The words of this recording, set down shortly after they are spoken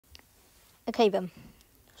Okay then,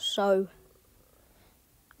 so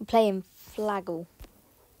I'm playing Flaggle.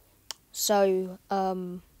 So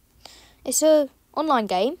it's a online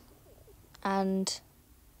game, and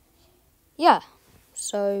yeah,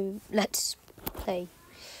 so let's play.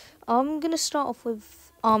 I'm gonna start off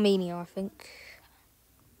with Armenia, I think.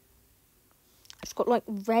 It's got like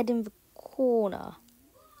red in the corner.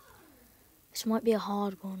 This might be a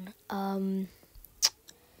hard one.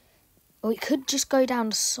 Or it could just go down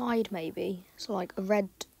the side maybe. So like a red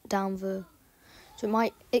down the...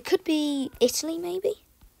 So it could be Italy maybe?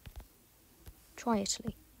 Try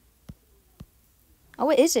Italy.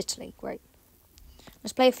 Oh, it is Italy. Great.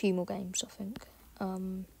 Let's play a few more games, I think.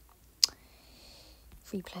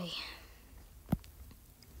 Free play.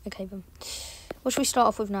 Okay then. What should we start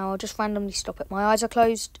off with now? I'll just randomly stop it. My eyes are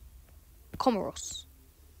closed. Comoros.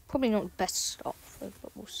 Probably not the best to start with,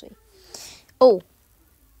 but we'll see. Oh.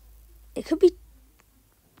 It could be...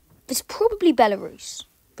 It's probably Belarus,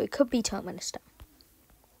 but it could be Turkmenistan.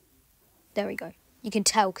 There we go. You can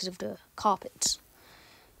tell because of the carpets.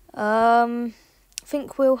 I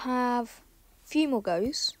think we'll have a few more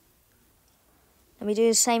goes. Let me do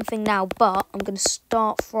the same thing now, but I'm going to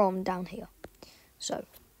start from down here. So,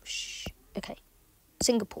 okay.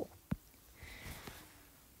 Singapore.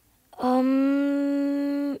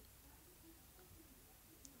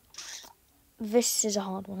 This is a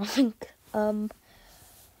hard one, I think.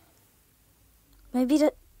 Maybe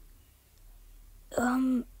the...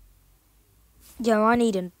 Yeah, I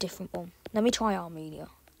need a different one. Let me try Armenia.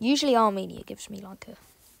 Usually Armenia gives me like a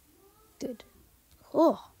good...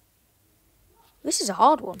 Oh. This is a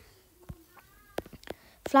hard one.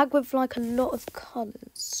 Flag with like a lot of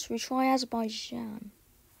colours. Should we try Azerbaijan?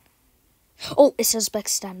 Oh, it's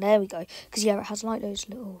Uzbekistan. There we go. Because, yeah, it has like those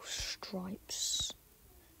little stripes.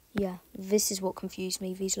 Yeah, this is what confused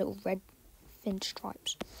me. These little red thin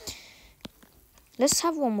stripes. Let's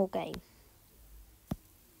have one more game.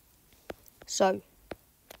 So,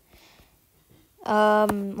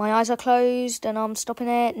 my eyes are closed and I'm stopping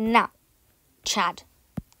it now. Chad.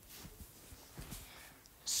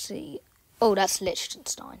 Let's see. Oh, that's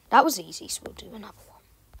Liechtenstein. That was easy, so we'll do another one.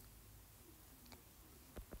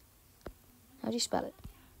 How do you spell it?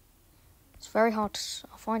 It's very hard to...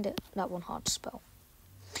 I find that one hard to spell.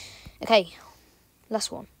 Okay,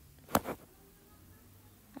 last one.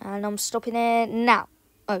 And I'm stopping it now.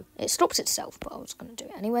 Oh, it stops itself, but I was going to do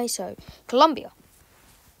it anyway. So, Colombia.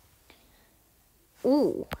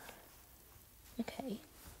 Ooh. Okay.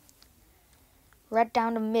 Red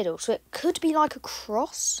down the middle. So it could be like a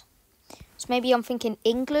cross. So maybe I'm thinking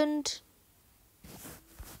England.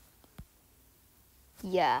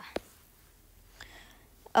 Yeah.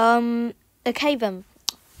 Okay then.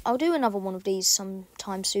 I'll do another one of these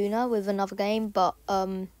sometime sooner with another game, but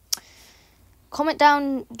comment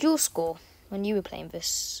down your score when you were playing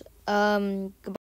this. Goodbye.